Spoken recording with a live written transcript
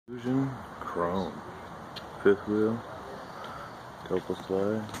Fusion Chrome. Fifth wheel. Couple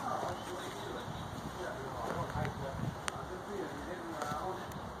slide.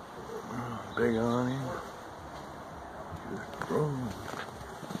 Big awning. Chrome.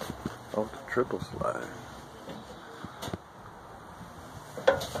 Oh, it's a triple slide.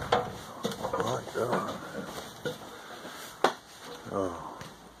 My God. Oh,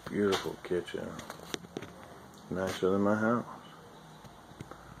 beautiful kitchen. Nicer than my house.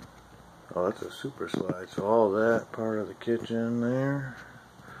 Oh, that's a super slide. So all that part of the kitchen there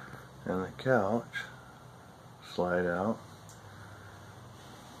and the couch slide out.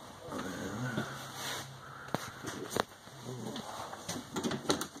 And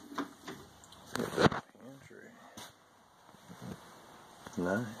get that pantry.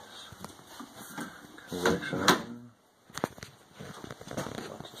 Nice. Convection oven.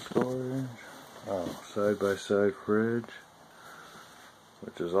 Lots of storage. Oh, side-by-side fridge,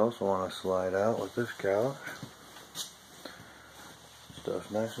 which is also on a slide out with this couch.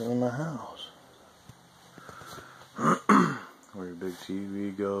 Stuff's nicer than my house. Where your big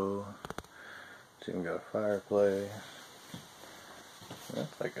TV goes. It's even got a fireplace.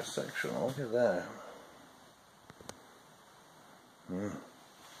 That's like a sectional. Look at that. You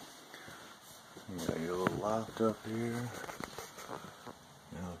got your little loft up here.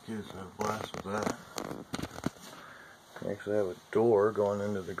 You know, kids have a blast with that. You actually have a door going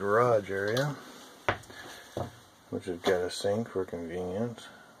into the garage area, which has got a sink for convenience.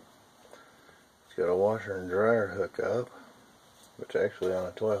 It's got a washer and dryer hookup, which actually on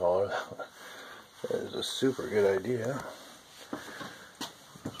a toy hauler, that is a super good idea.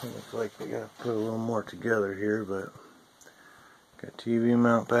 So it looks like they gotta put a little more together here, but got TV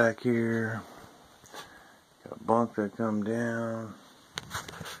mount back here, got a bunk that come down,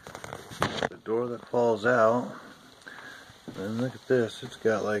 the door that falls out, and look at this, it's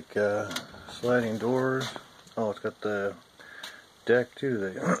got like sliding doors. Oh, it's got the deck too.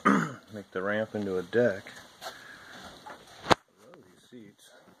 They make the ramp into a deck. I love these seats.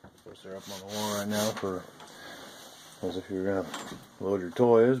 Of course, they're up on the wall right now for as if you're gonna load your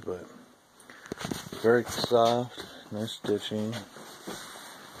toys, but very soft, nice stitching.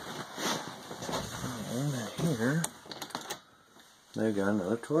 And here they got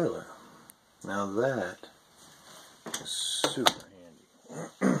another toilet. Now that is super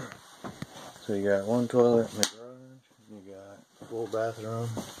handy. So you got one toilet in the garage, you got a full bathroom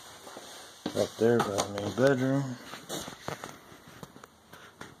up there by the main bedroom.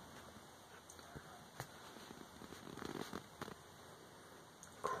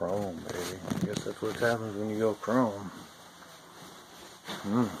 Chrome, baby. I guess that's what happens when you go chrome.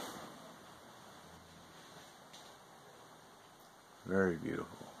 Very beautiful.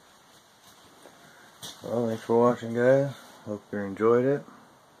 Well, thanks for watching, guys. Hope you enjoyed it.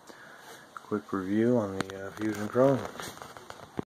 Quick review on the Fusion Chrome.